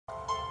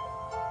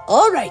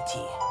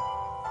Alrighty,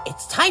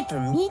 it's time for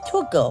me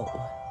to go.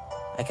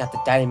 I got the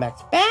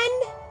Dynamax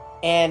band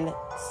and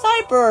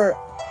Cyber,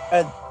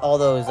 all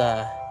those,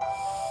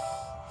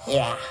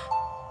 yeah.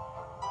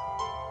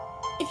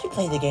 If you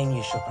play the game,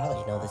 you should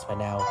probably know this by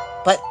now.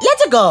 But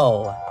let's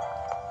go!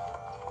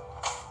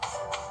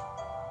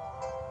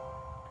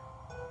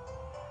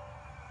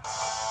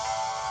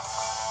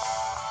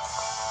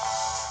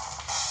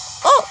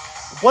 Oh!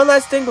 One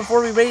last thing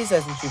before we raise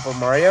SMG4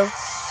 Mario.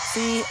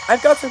 See,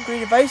 I've got some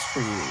great advice for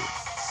you.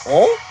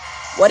 Oh?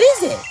 What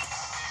is it?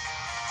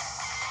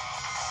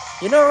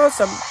 You know how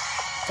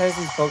sometimes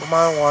these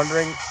Pokemon are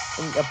wandering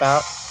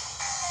about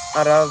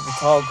out of the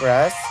tall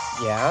grass?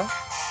 Yeah?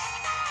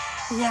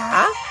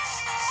 Yeah?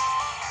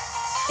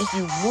 If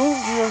you move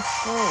your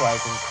shore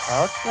and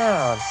crouch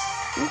down,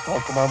 these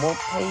Pokemon won't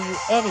pay you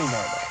any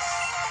notice.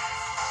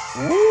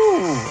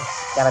 Ooh,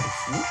 gotta be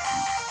sneaky.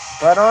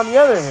 But on the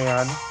other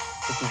hand,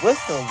 if you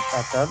whistle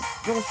at them,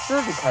 you'll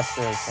surely catch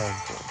their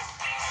attention.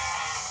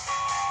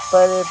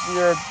 But if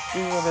you're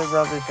doing the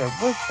rubbish of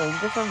whistling,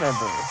 just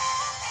remember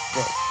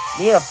this.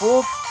 Need a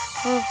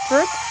foolproof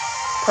trick?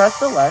 Press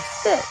the left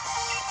stick.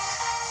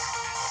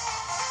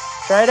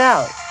 Try it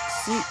out.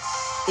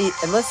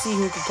 And let's see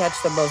who can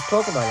catch the most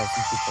Pokemon as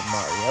Super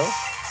Mario.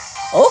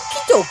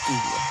 Okie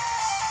dokie.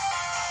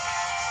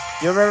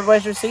 You remember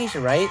Western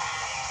Station, right?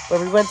 Where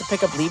we went to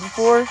pick up Lee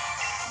before?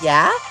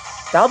 Yeah?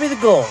 That'll be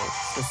the goal.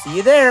 So see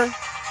you there.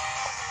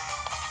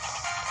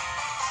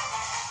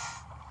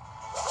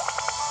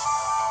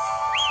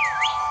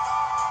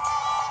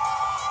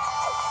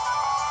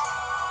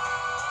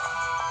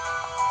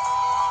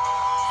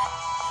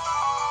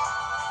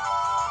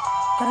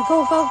 Gotta go,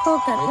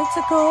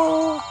 let's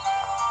go.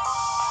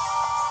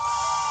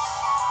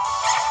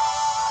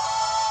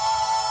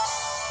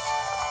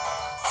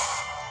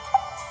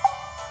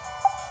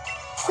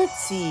 Let's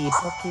see,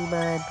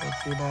 Pokemon.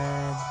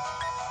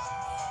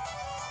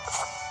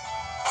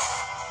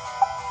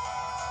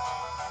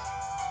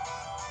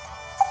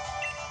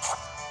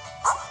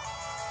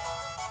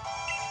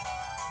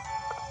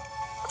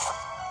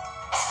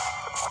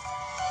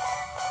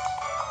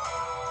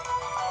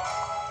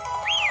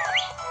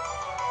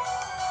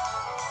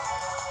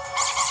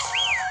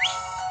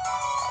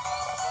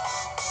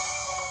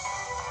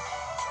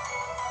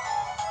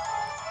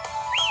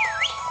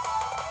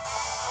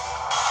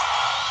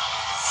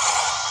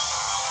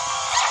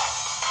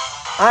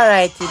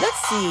 Alrighty,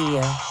 let's see.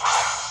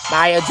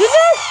 Mario Jr.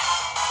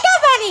 Go,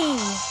 buddy!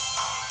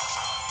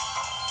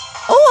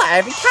 Oh, I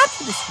haven't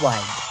captured this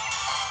one.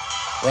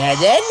 Well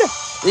then,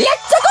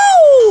 let's go!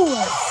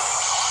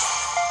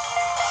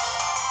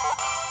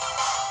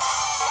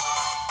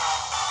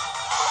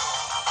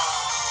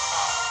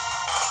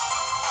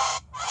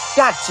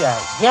 Gotcha,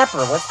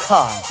 Yapper was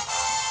caught.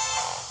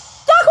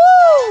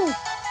 Yahoo!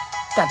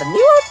 Got the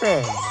new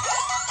open.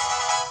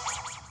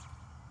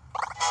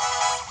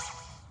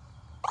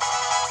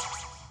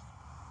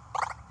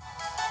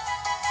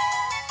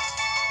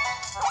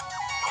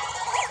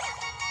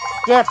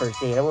 Yapper's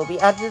data will be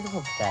added to the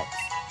Pokédex.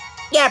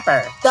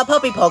 Yapper, the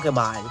puppy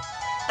Pokemon.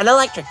 An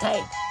electric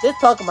type. This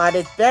Pokemon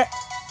is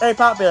very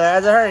popular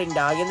as a herding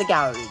dog in the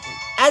Galar region.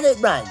 As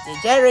it runs,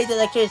 it generates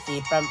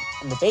electricity from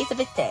the base of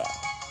its tail.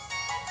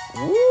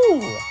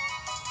 Ooh.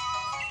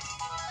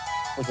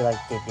 Would you like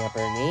to give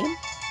Yapper a name?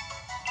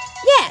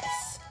 Yes!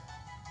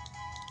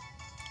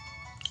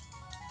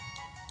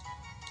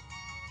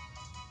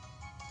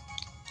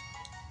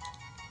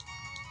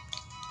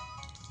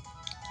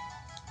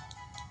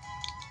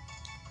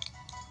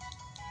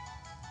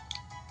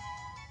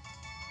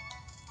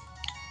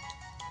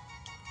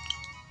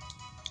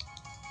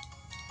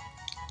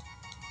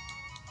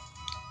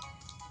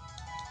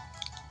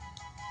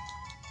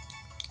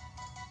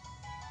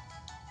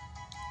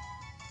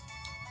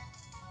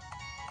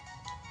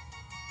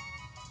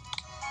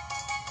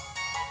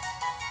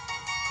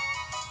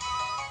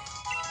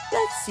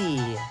 Let's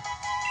see.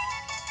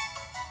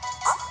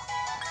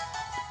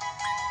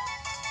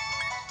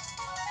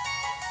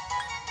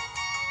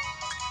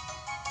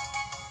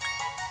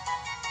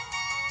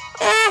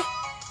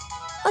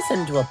 I'll send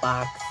him to a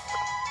box.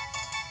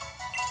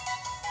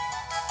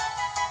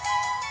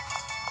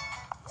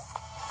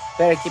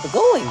 Better keep it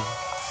going.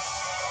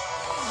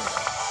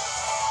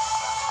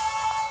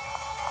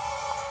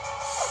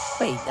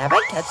 Wait, have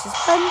I catch this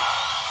one?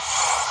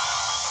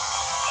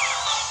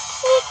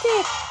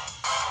 Okay.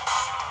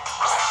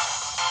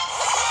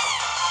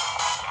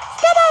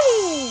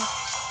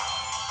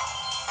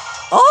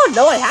 Oh,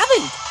 no, I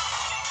haven't.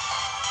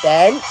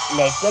 Then,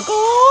 let's go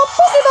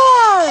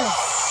Pokemon!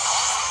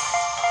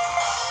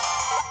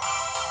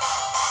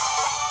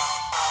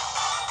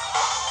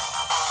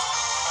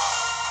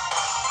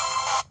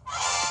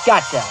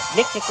 Gotcha,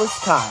 Nick's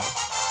card.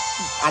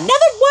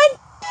 Another one,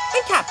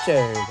 and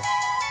captured.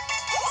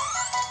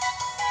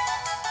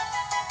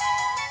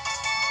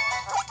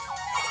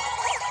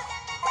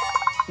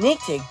 Nick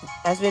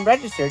has been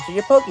registered to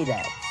your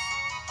Pokédex.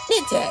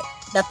 Nick,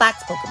 the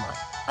fox Pokemon,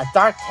 a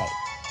dark type.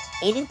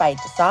 Aided by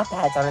the soft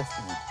pads on its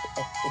feet,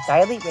 it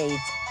silently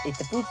raids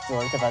the food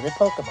stores of other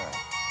Pokemon.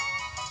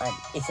 and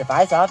it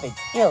survives off its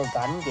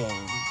ill-gotten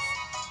gains.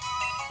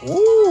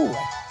 Ooh!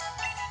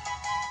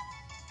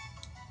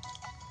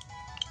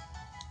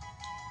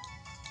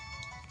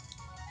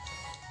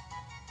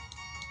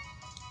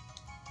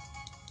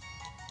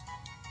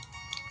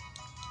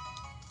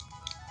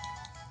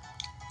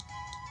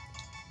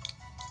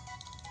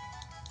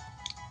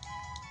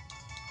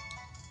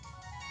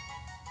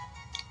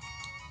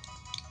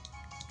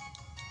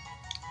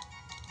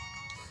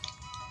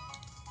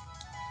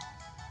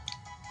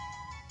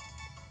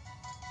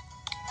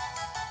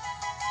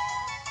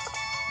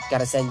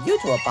 Gotta send you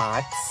to a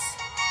box.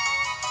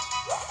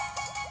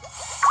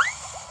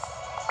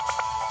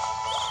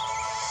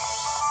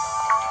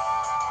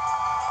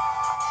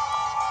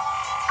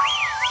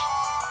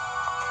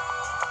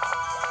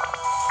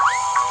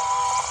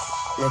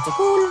 Let's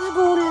go, let's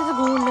go, let's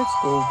go, let's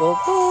go, go,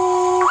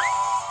 go.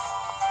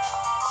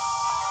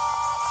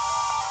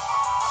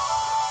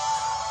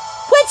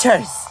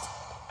 Witchhurst!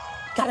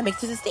 Gotta make it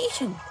to the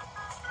station.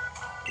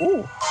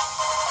 Ooh.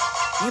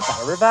 You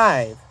better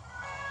revive.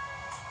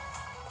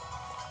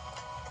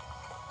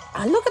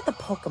 Look at the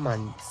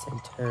Pokemon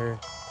Center.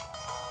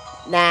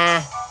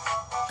 Nah.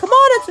 Come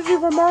on,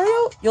 SMG4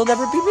 Mario. You'll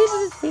never be made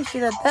to the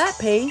station at that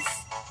pace.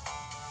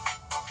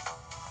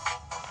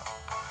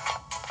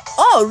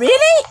 Oh,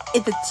 really?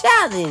 It's a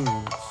challenge.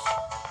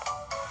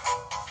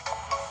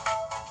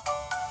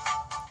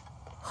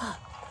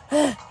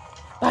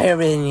 Mario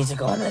really needs to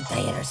go on a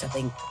diet or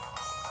something.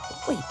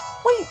 Wait,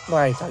 what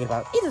are you talking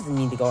about? He doesn't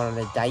need to go on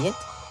a diet.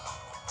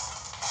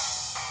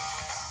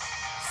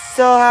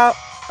 So how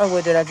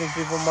with it,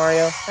 SMG4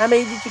 Mario? How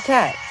many did you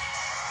catch?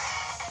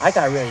 I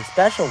got a really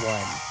special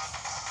one.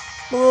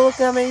 Look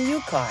how many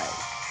you caught.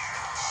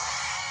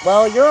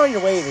 Well, you're on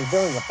your way to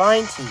building a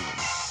fine team.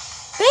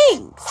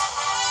 Thanks!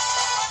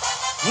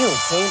 You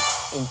came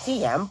in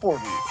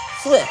TM40.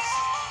 Swift.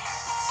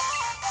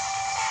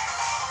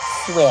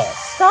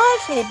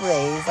 Star-shaped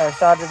rays are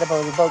started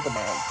opposing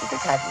Pokemon. This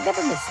attack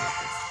never misses.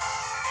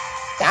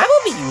 That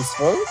will be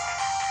useful.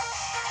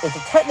 It's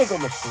a technical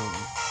machine.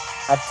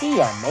 A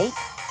TM, mate.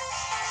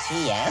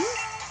 TM?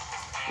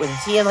 With a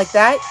TM like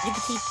that, you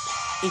can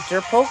teach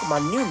your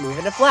Pokemon new move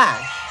in a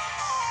flash.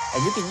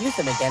 And you can use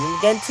them again and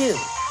again too.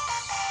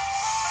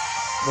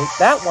 With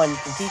that one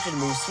can teach you to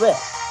move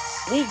swift.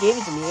 Lee gave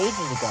it to me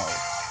ages ago,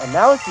 and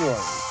now it's yours.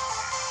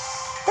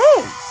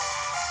 Thanks!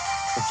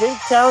 The gym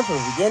challenge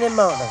will begin in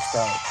Mountain,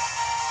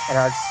 and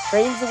our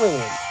train's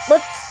waiting.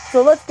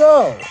 So let's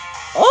go!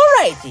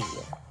 Alrighty!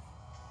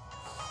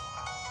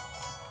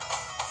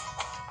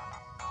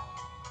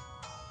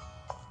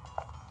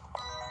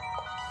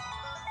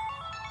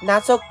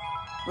 Not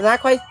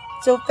quite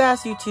so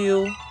fast, you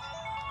two.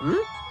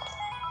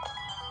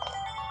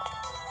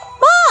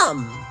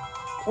 Mom!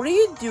 What are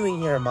you doing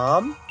here,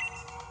 Mom?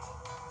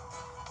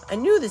 I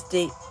knew this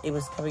date it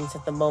was coming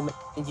since the moment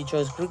and you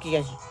chose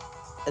Grookey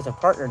as a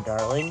partner,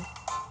 darling.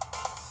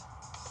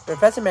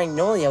 Professor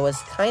Magnolia was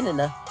kind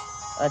enough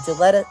to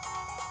let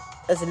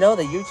us know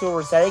that you two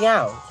were setting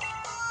out.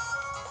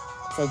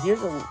 So here's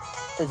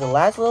the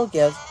last little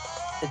gift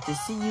to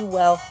see you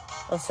well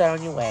set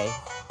on your way.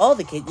 All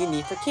the kit you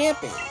need for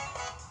camping.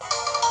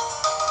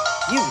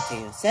 You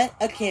retain a set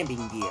of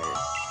camping gear.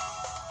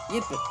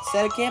 You put the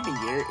set of camping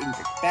gear in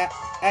your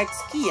backpack's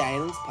Ski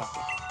Island's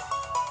pocket.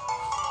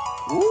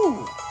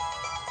 Ooh.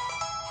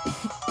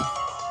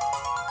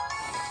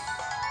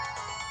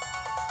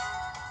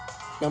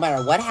 No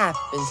matter what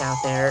happens out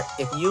there,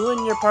 if you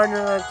and your partner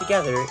are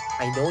together,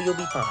 I know you'll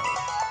be fine.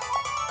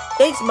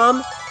 Thanks,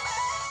 Mom.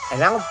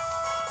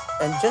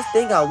 And just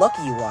think how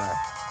lucky you are.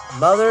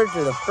 Mother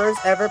to the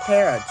first ever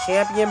pair of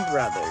champion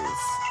brothers.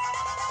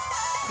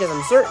 Because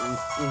I'm certain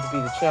to be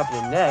the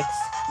champion next.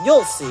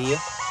 You'll see.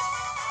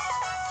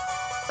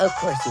 Of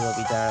course you will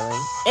be, darling.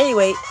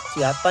 Anyway,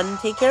 you have fun and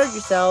take care of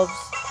yourselves.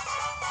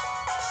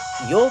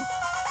 You'll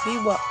be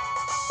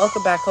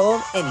welcome back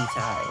home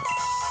anytime.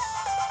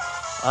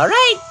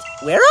 Alright,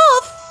 we're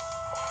off!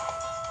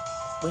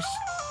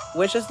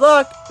 Wish us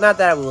luck. Not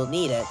that we will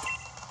need it.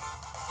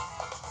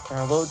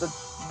 Although the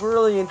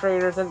brilliant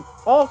trainers and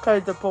all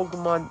kinds of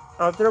Pokemon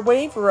out there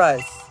waiting for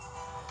us.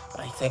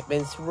 My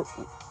excitement's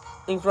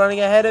running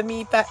ahead of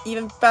me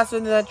even faster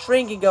than that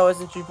train can go,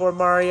 SMG4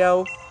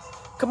 Mario.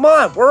 Come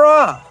on, we're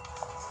off!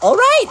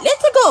 Alright,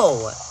 let's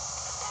go!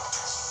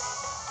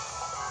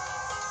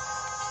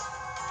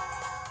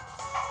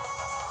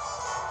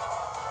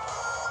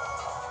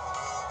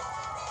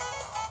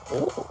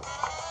 Oh.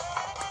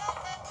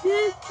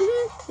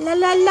 La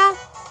la la.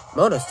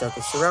 Motostoke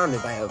is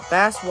surrounded by a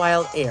vast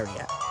wild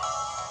area.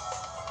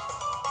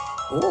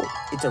 Oh,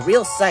 it's a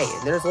real sight,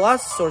 and there's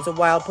lots of sorts of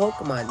wild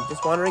Pokemon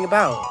just wandering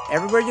about,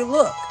 everywhere you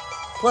look.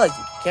 Plus,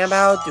 you can camp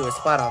out, do a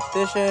spot on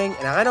fishing,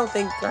 and I don't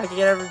think I can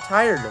get ever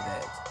tired of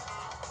it.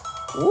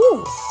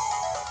 Ooh.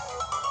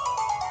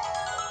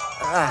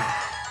 Ah.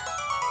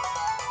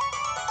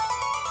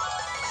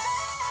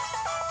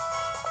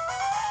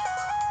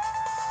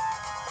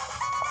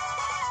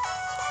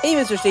 Hey,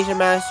 Mr. Station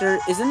Master,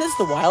 isn't this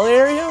the wild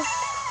area?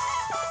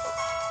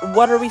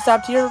 What are we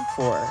stopped here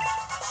for?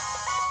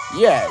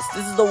 Yes,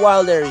 this is the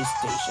Wild Area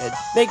Station.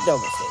 Make no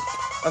mistake.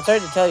 I'm sorry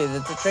to tell you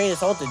that the train is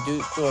halted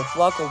due to a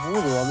flock of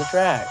voodoo on the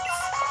tracks.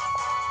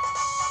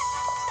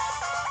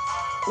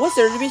 What's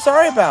there to be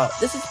sorry about?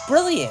 This is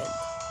brilliant.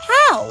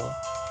 How?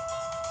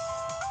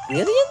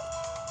 Brilliant?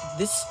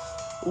 This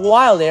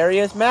wild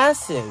area is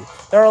massive.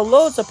 There are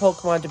loads of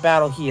Pokemon to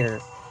battle here.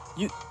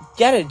 You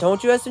get it,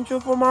 don't you,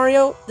 SMG4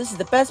 Mario? This is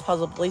the best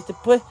puzzle place to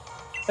put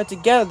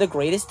together the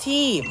greatest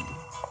team.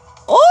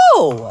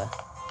 Oh!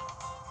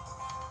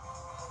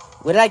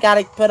 What did I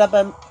gotta put up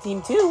on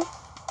Team 2?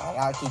 I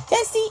gotta keep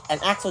Tessie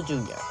and Axel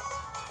Jr.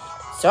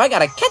 So I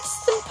gotta catch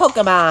some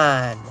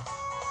Pokemon.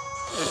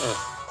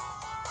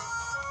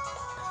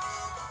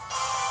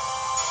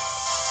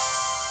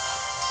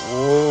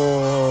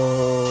 Whoa.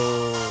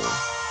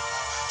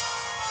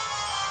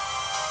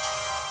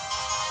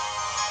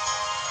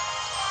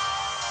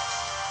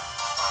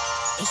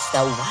 It's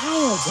the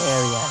wild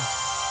area.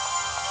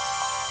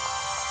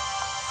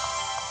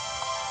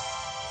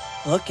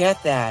 Look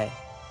at that.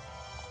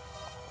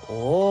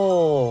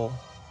 Oh.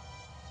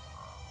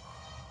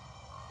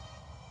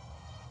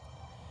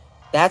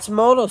 That's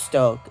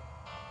Motostoke.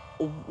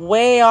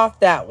 Way off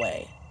that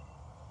way.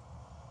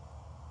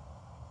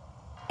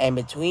 And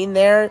between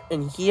there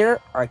and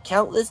here are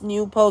countless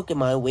new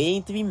Pokemon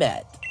waiting to be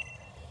met.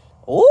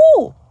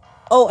 Oh!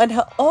 Oh, and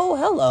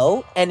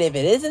hello. And if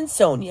it isn't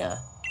Sonia.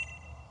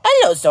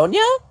 Hello,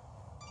 Sonia!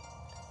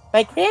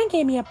 My gran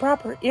gave me a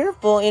proper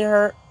earful in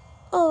her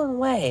own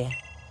way.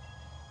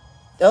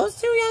 Those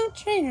two young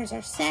trainers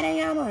are setting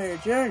out on a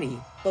journey.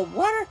 But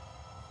what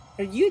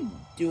are you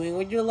doing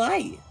with your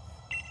life?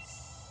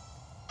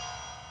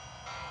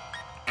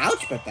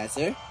 Ouch,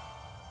 Professor.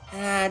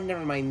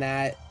 Never mind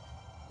that.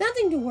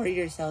 Nothing to worry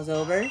yourselves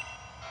over.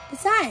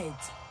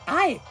 Besides,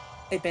 I've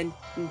been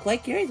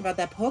quite curious about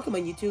that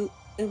Pokemon you two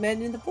met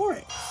in the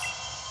forest.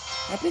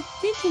 I've been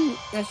thinking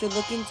I should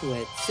look into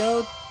it,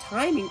 so the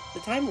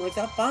timing works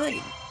out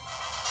fine.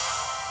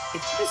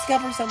 If you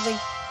discover something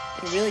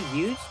really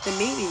huge, then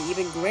maybe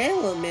even Gran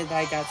will admit that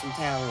I got some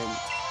talent.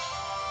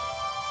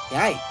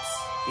 Yikes.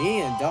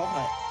 Being an adult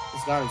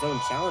has got its own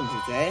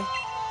challenges, eh?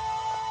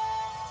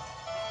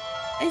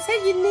 I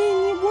said you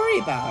needn't worry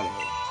about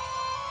it.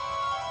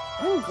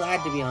 I'm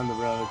glad to be on the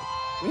road.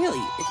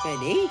 Really, it's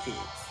been ages.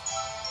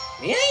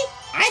 Really?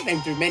 I've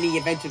been through many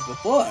adventures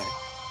before.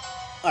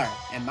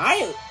 And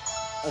Mario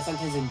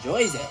sometimes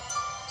enjoys it.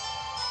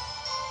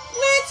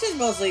 Which is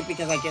mostly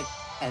because I get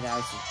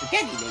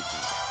spaghetti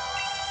making.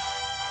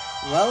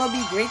 Well, it'll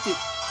be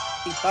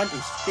fun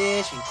to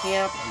fish and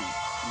camp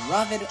and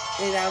rough it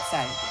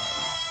outside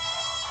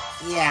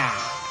again. Yeah.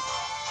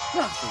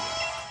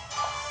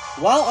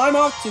 Nothing. Well, I'm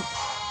off to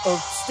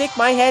stick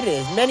my head in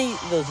as many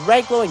of those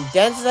red glowing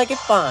dents as I can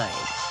find.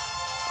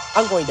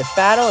 I'm going to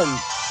battle and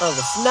the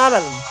snot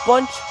out of a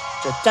bunch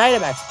of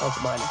Dynamax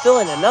Pokemon and fill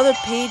in another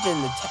page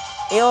in the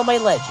tale of my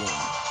legend.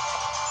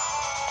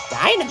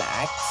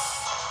 Dynamax?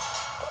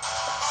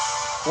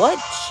 What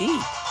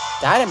cheap.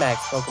 Dynamax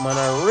Pokemon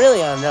are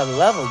really on another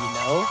level, you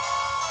know.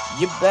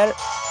 You better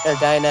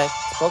Dynamax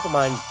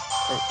Pokemon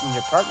in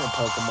your partner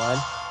Pokemon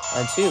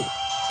on too,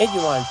 if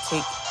you want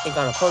to take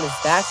on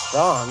opponents that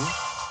strong.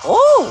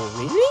 Oh,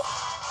 really?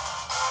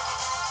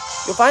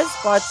 You'll find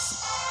spots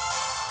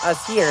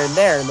us here and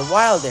there in the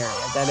wild area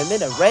that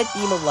emit a red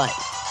beam of light.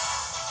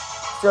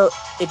 So,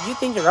 if you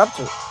think you're up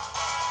to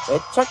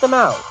it, check them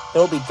out.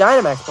 There will be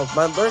Dynamax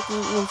Pokemon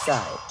lurking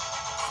inside.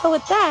 So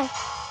with that,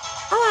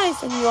 I want to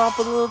send you off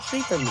with a little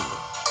treat from me.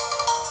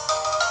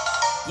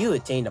 You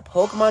attained a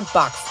Pokemon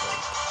box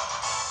link.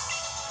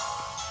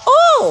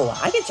 Oh,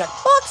 I can check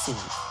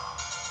boxes.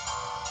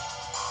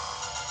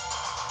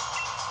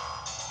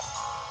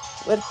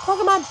 With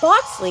Pokemon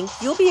Box Link,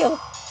 you'll be able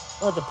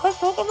to put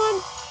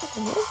Pokemon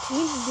in your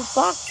team into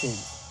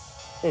boxes.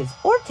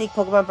 Or take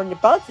Pokemon from your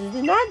boxes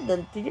and add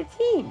them to your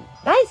team.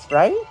 Nice,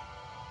 right?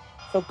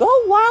 So go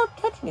wild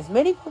catching as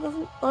many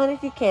Pokemon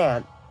as you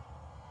can.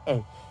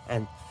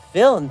 And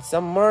fill in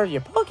some more of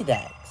your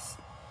Pokedex.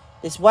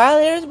 This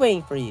wild area is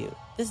waiting for you.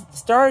 This is the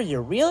start of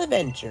your real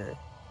adventure.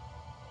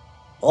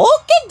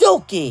 Okie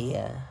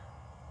dokie!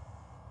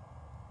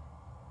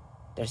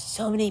 There's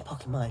so many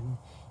Pokemon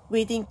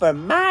waiting for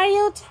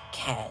Mario to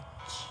catch.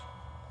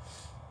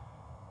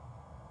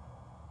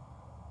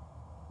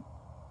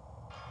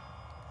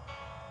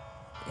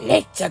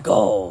 Let's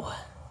go.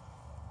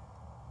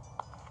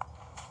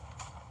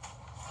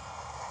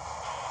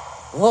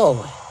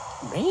 Whoa,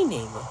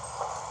 raining.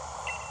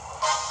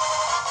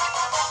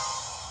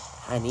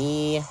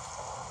 Honey.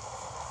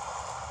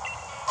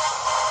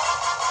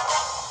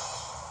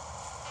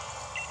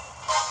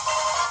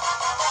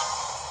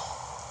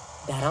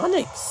 That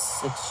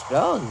Onyx looks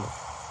strong.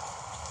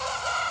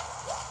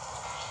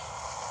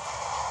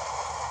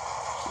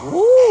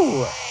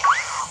 Ooh.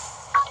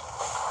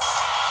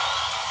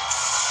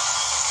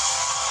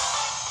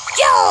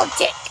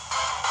 Joltik.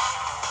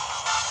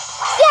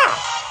 Yeah.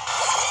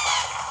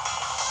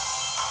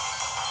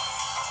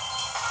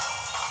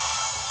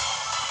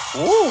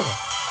 Ooh.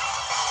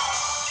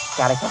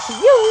 Gotta come to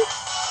you.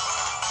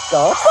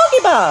 Go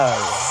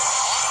Pokeball.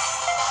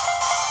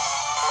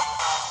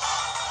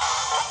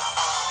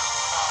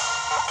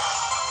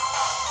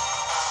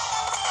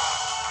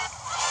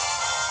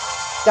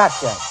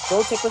 Gotcha.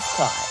 Joltik was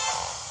caught.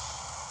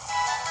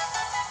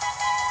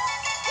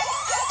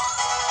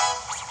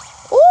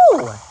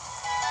 Ooh!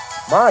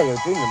 Mario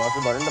Jr. must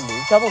have learned the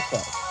move double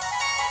kick.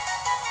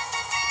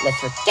 Let's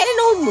forget an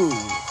old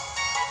move.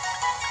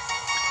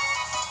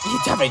 You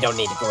definitely don't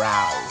need to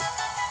growl.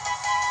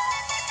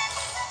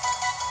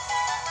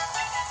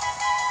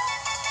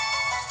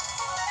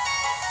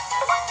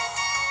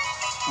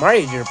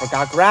 Mario Jr.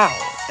 forgot growl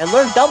and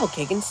learned double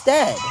kick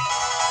instead.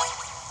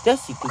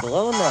 Jesse grew to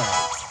level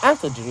 9.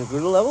 Axel Jr.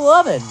 grew to level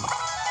 11.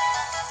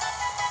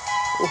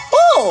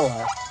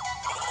 Woohoo!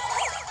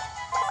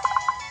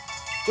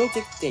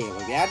 Joltik Data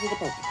will be added to the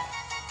Pokemon.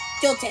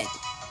 Joltik,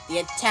 the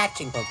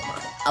attaching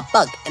Pokemon, a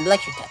bug and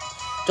electric type.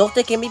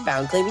 Joltik can be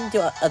found clinging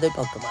to other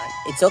Pokemon.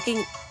 It's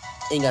soaking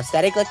in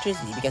static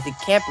electricity because it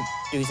can't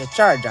produce a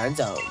charge on its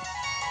own.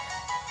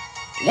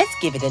 Let's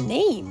give it a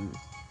name.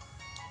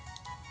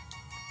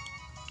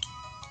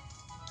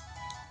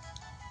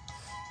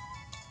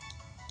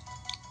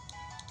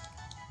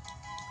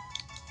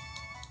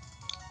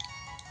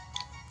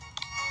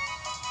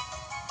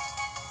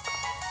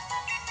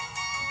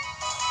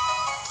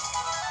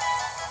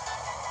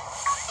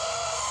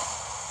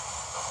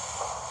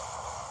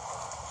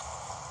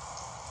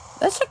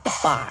 Let's check the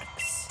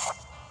box.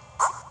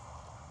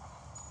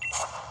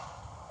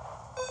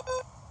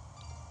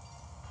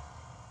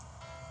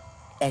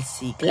 Let's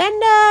see.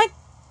 Glenda,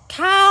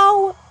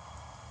 Cow,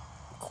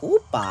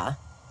 Koopa,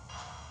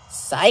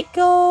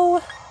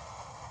 Psycho,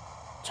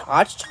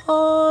 Charge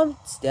Tom,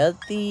 Stealth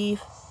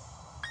Thief.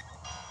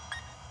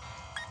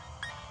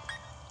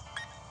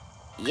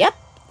 Yep,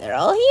 they're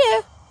all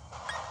here.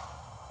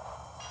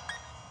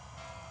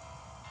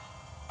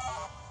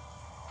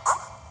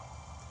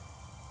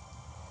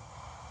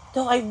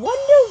 Though I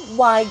wonder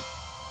why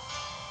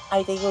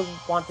they would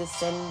want to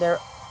send their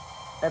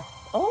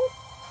own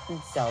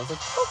themselves a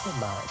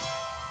Pokemon.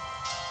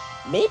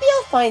 Maybe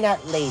I'll find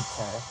out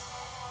later.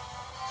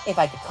 If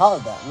I could call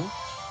them.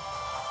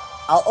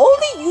 I'll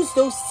only use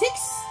those 6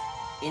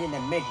 in an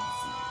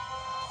emergency.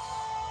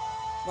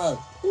 Well,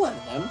 one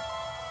of them.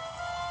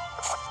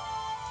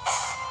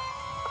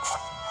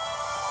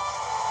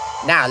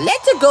 Now,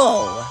 let's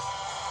go!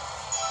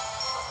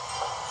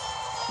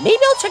 Maybe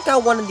I'll check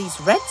out one of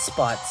these red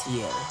spots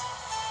here.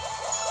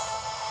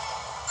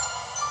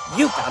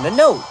 You found a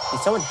note.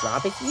 Did someone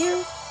drop it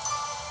here?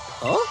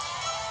 Huh?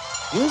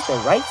 Use the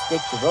right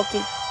stick to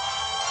rotate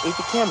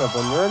the camera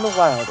when you're in the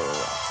wild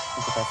area.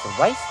 You can press the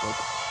right stick,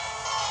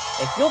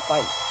 and you'll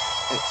find,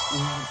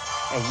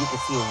 and you can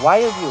see a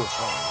wider view of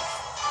things.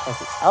 Press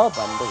the L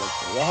button to look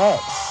straight ahead.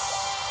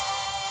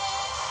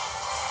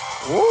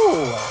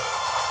 Ooh!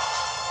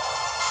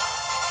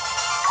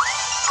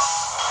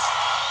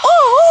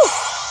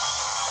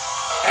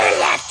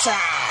 Electric!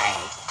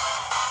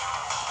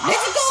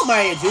 Let's go,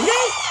 Mario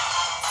Jr.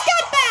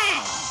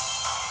 Scumbag!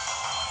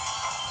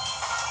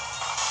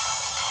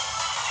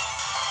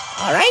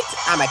 Alright,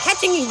 I'm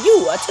catching you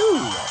too.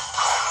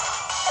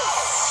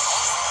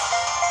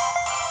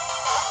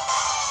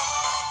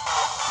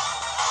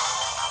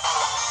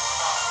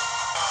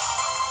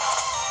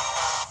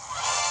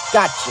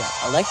 Gotcha,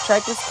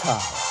 Electric is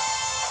caught.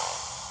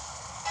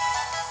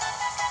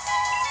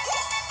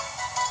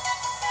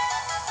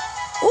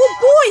 Oh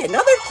boy,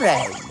 another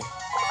friend!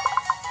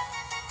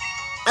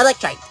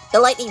 Electrike, the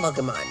lightning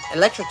Pokemon.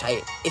 Electric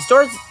type. It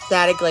stores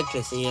static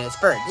electricity in its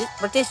fur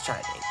for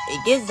discharging.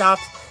 It gives off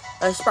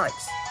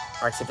sparks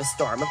if a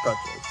storm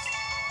approaches.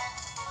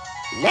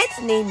 Let's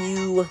name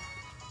you...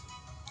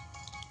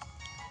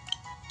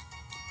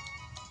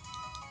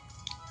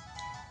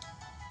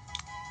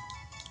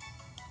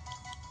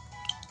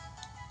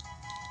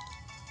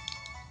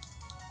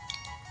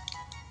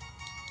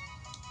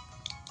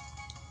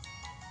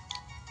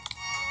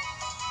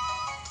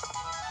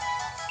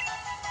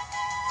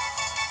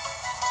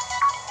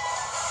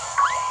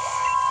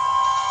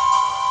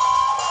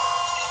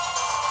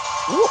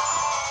 Ooh.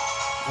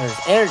 There's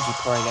energy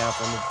pouring out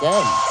from the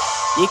den.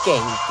 You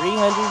gain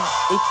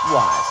 308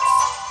 watts.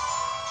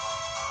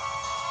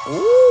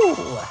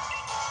 Ooh.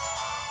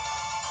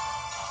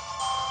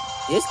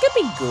 This could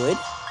be good.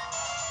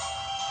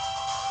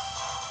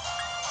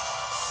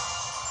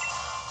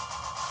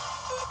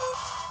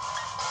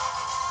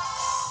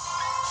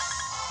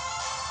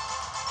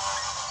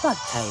 Bug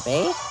type,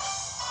 eh?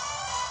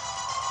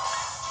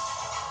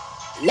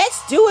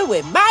 Let's do it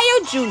with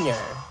Mario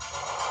Jr.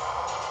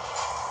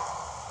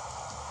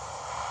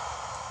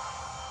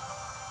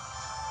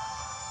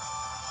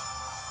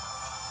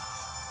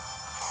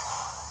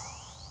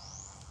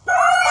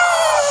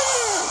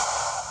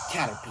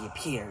 Caterpie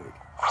appeared.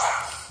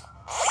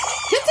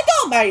 Good to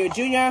go, Mario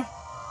Jr.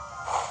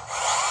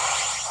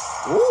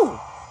 Ooh.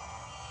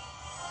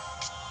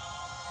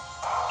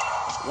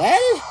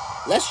 Well,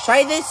 let's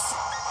try this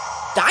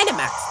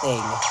Dynamax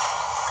thing.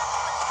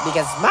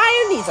 Because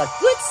Mario needs a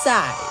good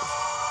size.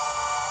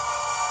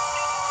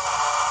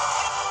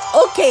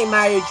 Okay,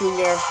 Mario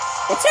Jr.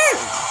 It's turn.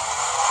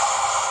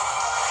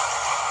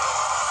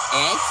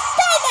 It's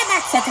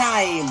Dynamax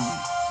time.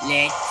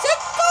 Let's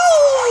go.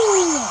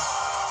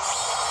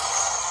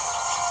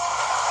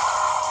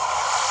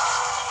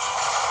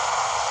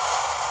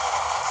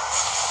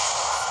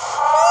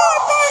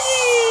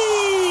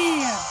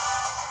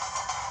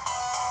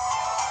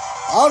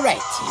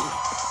 Alrighty.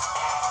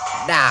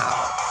 Now,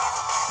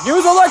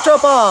 use Electro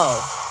Ball.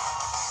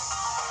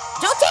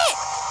 Jolt it!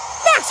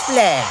 Max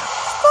Flare!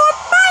 For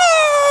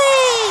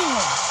money!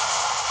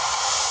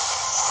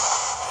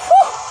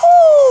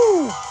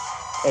 Woohoo!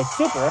 It's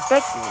super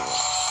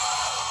effective.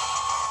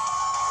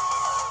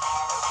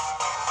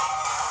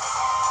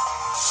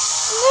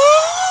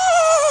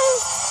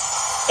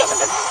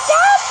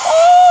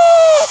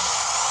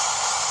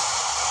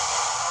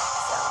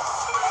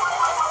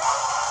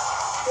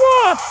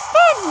 Yeah,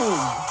 funny.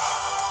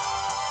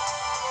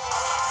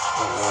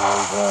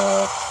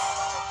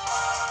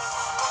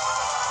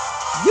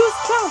 Use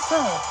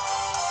counter.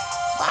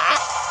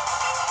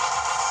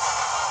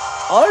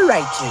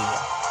 Alrighty.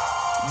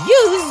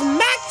 Use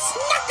Max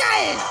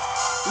Knuckle.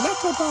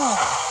 Knuckle Ball.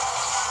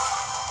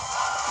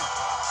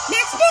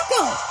 Max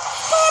Knuckle.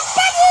 For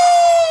Bunny.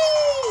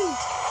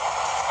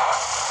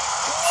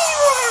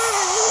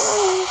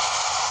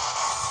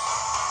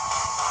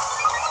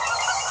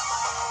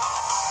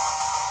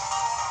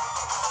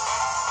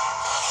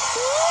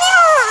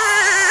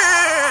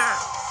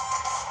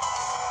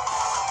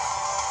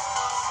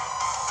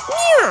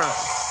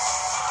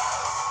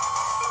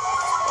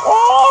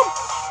 Oh,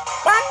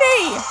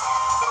 Bunny!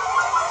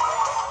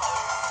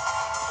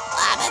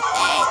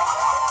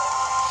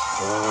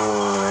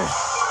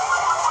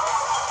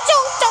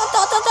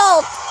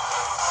 Don't.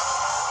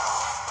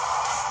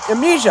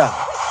 Amnesia.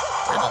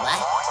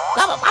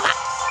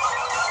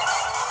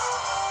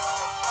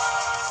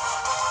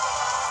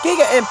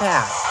 Giga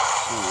Impact.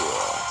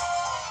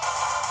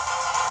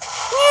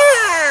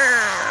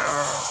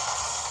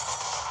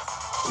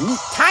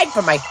 Time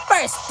for my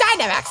first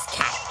Dynamax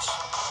catch.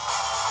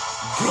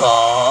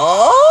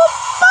 Go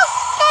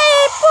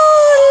Pokeball!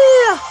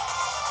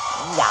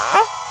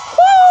 Yahoo!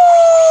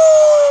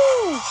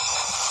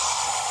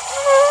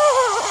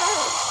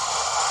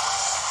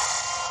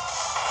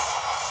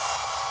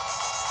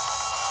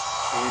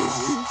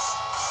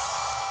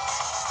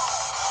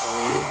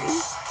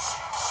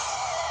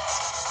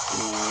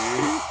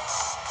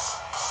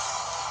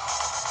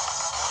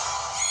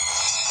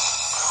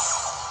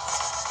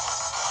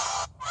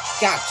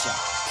 Gotcha.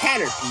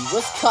 Caterpie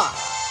was caught.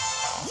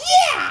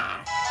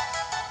 Yeah!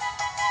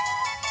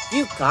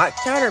 You caught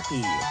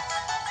Caterpie.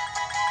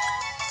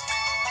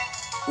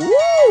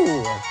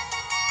 Ooh!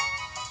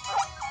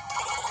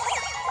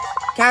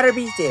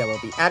 Caterpie's data will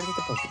be added to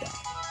the Pokédex.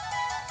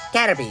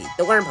 Caterpie,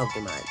 the worm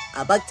Pokemon,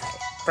 a bug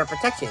type. For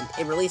protection,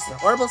 it releases a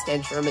horrible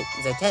stench from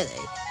its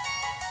antennae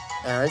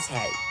on its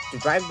head to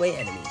drive away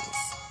enemies.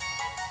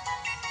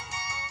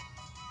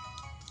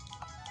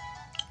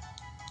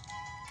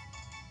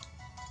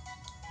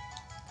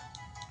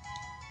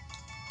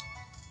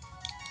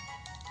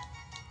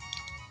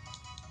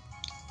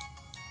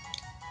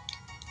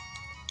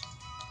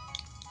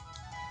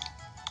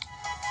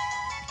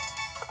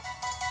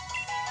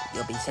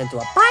 You'll be sent to a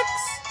box.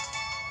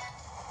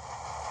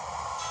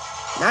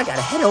 Now I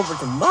gotta head over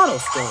to Model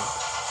Scope.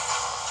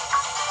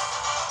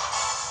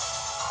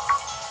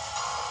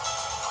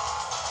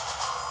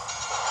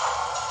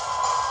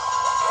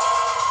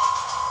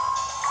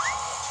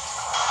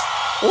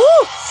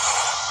 Ooh!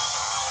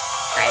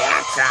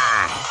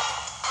 Dioxide!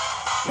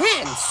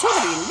 Man, so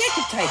many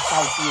electric types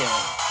out here.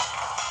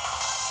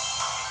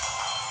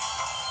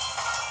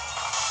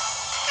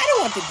 I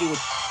don't want to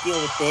deal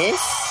with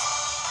this.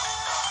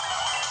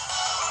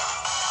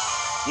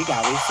 You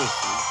gotta be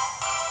safety.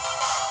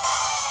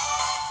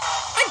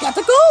 I got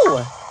to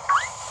go!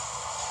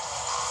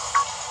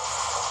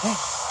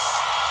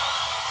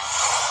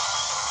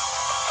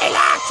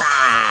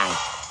 Electric!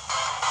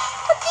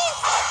 But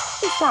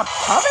these stop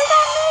coming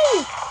on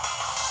me!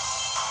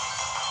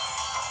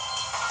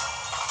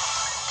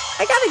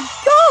 I gotta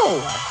go!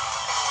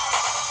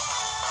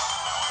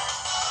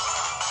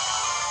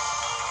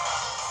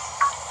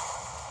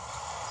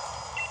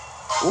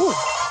 Ooh.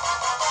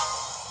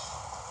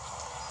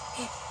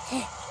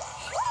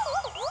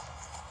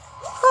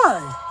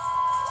 Huh.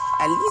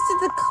 At least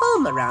it's a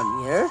calm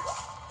around here.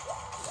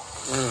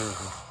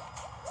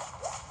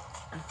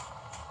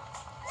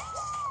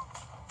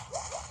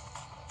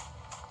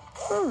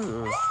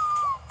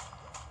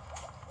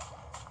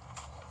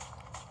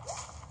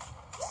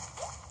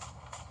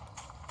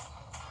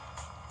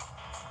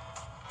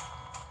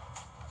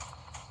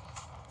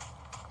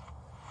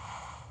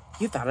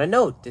 You found a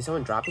note. Did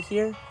someone drop it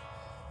here?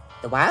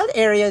 The wild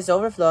area is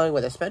overflowing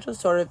with a special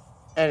sort of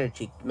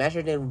energy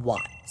measured in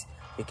watts.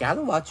 You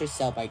can watch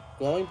yourself by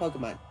glowing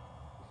Pokemon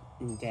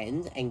in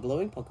dens and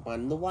glowing Pokemon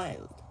in the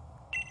wild.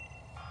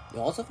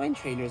 You'll also find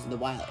trainers in the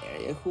wild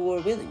area who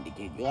are willing to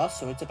give you all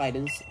sorts of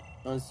items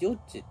once you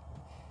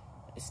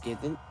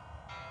give them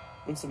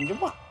some of your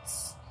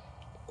watts.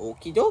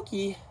 Okie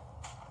dokie.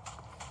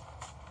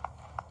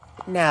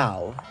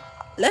 Now,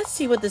 let's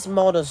see what this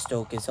model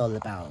stoke is all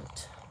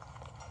about.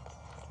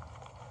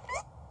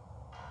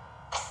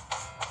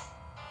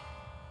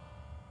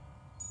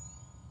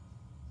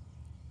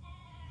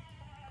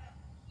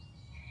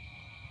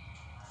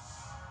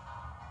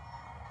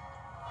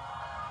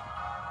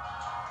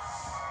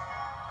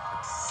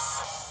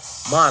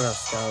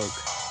 Monostoke.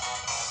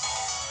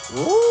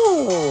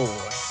 Ooh.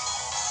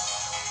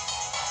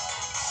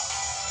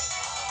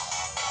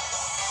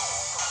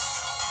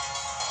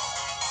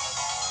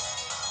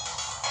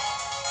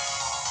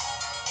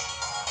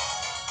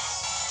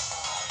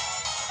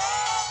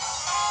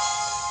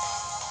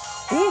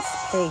 This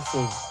place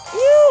is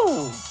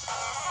huge.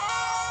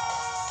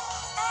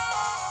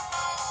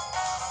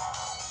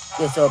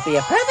 This will be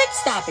a perfect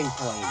stopping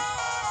point.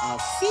 I'll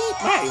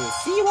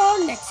see you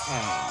all next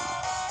time.